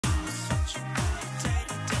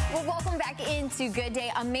Well, welcome back into Good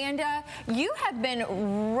Day. Amanda, you have been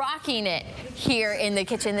rocking it here in the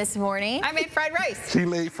kitchen this morning. I made fried rice. She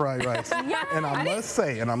made fried rice. Yeah. And I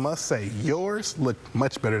must say, yours look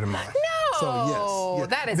much better than mine. No, So, yes.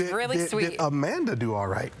 that is really sweet. Did Amanda do all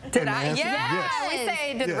right? Did And the I? answer- Yeah, we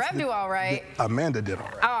say, did Rev do all right? Amanda did all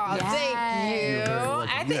right. Oh, Yes. thank you. You're very welcome.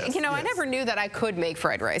 I think, Yes, you know, I yes. never knew that I could make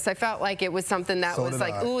fried rice. I felt like it was something that So was did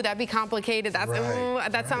like, I. ooh, that'd be complicated. That's,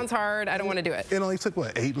 Right, that sounds hard. I don't want to do it. It only took,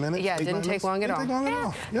 what, 8 minutes? Yeah, it 8 didn't take minutes? long at all. Didn't take long at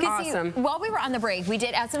all. Yeah. 'Cause see, Awesome. while we were on the break, we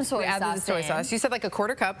did add some soy We sauce. added the soy in. sauce. You said like a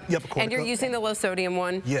quarter cup. Yep, a quarter And you're cup. using the low sodium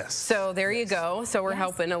one. Yes. So there you go. So we're Yes.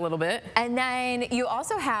 helping a little bit. And then you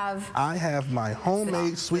also have I have my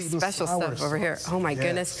homemade sweet and Special sour stuff over here. sauce. Oh my Yes,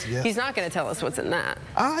 goodness. yes. He's not going to tell us what's in that.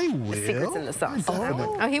 I will. The secret's in the sauce.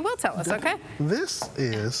 Definitely. Oh, he will tell us. Okay. This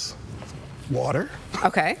is water,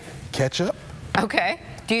 Okay. ketchup. Okay.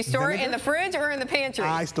 Do you store it in Vinegar? the fridge or in the pantry?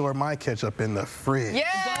 I store my ketchup in the fridge.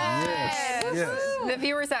 Yes. Yes. The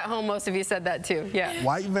viewers at home, most of you said that too. Yeah.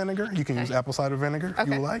 White vinegar. You can use apple cider vinegar if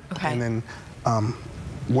you Okay. like. Okay. And then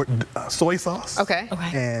soy sauce. Okay.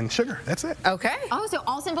 And sugar. That's it. Okay. oh, so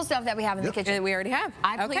all simple stuff that we have in the Yep. kitchen. And we already have.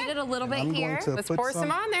 I okay. pleated a little bit I'm here. going to Let's put pour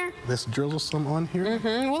some on there. Let's drizzle some on here.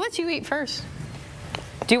 We'll let you eat first.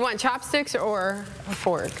 Do you want chopsticks or a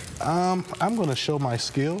fork? I'm going to show my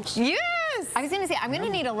skills. Yes. I was going to say, I'm going to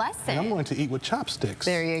need a lesson. And I'm going to eat with chopsticks.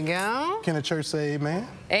 There you go. Can the church say amen?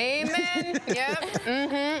 Amen.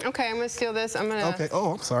 Yep. Okay, I'm gonna steal this. I'm gonna. Okay.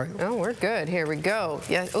 Oh, I'm sorry. Oh, we're good. Here we go.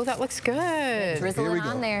 Yeah. Oh, that looks good. Drizzle Here we it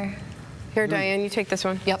on go. there. Here, Diane, you take this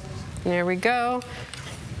one. Yep. There we go.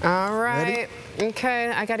 All right. Ready? Okay,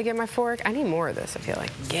 I got to get my fork. I need more of this, I feel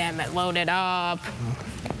like. Get it loaded up.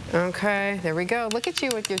 Okay, there we go. Look at you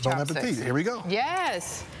with your Bon chopsticks. appetit. Here we go.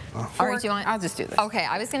 Yes. All right, do you want? I'll just do this. Okay,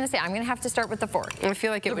 I was going to say, I'm going to have to start with the fork. I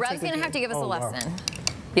feel like it The would Rev's take me going to have to give us Oh, a wow. lesson.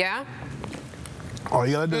 Yeah? All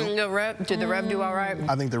you gotta do. Did the Rev do all right?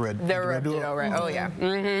 I think the red. The Rev did all right. Oh, yeah.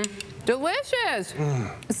 Delicious.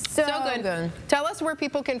 So, So good. Tell us where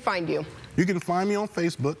people can find you. You can find me on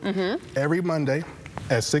Facebook every Monday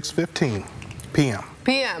at 6:15 p.m.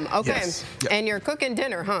 PM. Okay. Yes. Yep. And you're cooking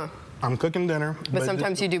dinner, huh? I'm cooking dinner. But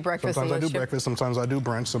sometimes you do breakfast Sometimes and I do lunch, too. breakfast. Sometimes I do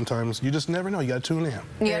brunch. Sometimes you just never know. You gotta tune in. Yeah,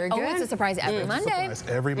 Very oh, good. it's a surprise every Monday. Surprise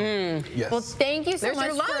every Yes. Well, thank you so There's much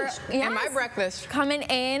your lunch for and my breakfast. coming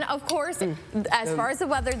in. Of course, as far as the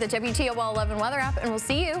weather, the WTOL 11 weather app, and we'll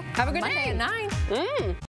see you Have a on good Monday day. at 9.